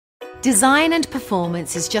Design and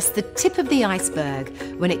performance is just the tip of the iceberg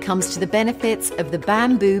when it comes to the benefits of the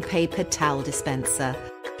bamboo paper towel dispenser.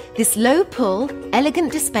 This low-pull,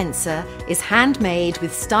 elegant dispenser is handmade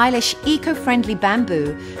with stylish, eco-friendly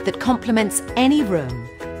bamboo that complements any room.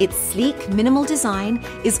 Its sleek, minimal design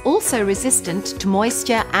is also resistant to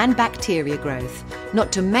moisture and bacteria growth,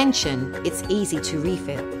 not to mention it's easy to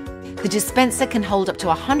refill. The dispenser can hold up to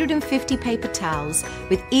 150 paper towels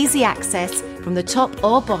with easy access from the top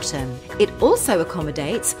or bottom. It also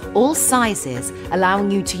accommodates all sizes, allowing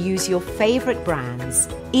you to use your favourite brands.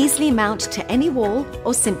 Easily mount to any wall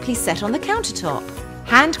or simply set on the countertop.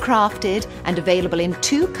 Handcrafted and available in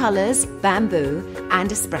 2 colours, bamboo and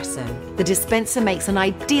espresso. The dispenser makes an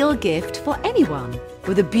ideal gift for anyone.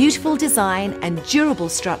 With a beautiful design and durable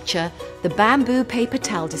structure, the bamboo paper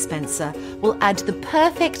towel dispenser will add the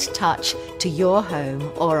perfect touch to your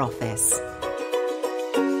home or office.